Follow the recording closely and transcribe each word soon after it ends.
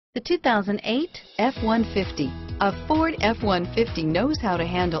The 2008 F-150. A Ford F-150 knows how to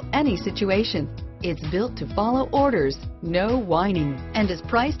handle any situation. It's built to follow orders, no whining, and is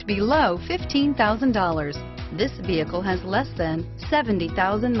priced below $15,000. This vehicle has less than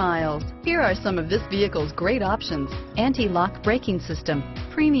 70,000 miles. Here are some of this vehicle's great options: anti-lock braking system,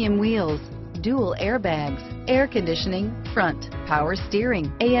 premium wheels, dual airbags, air conditioning, front, power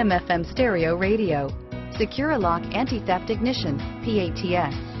steering, AM/FM stereo radio, Secure Lock anti-theft ignition,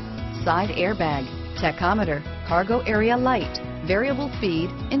 PATS, side airbag, tachometer, cargo area light, variable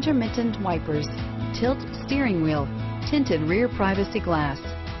speed, intermittent wipers, tilt steering wheel, tinted rear privacy glass,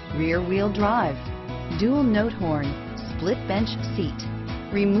 rear wheel drive, dual note horn, split bench seat,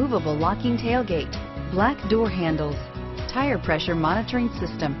 removable locking tailgate, black door handles, tire pressure monitoring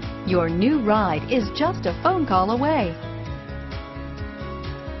system. Your new ride is just a phone call away.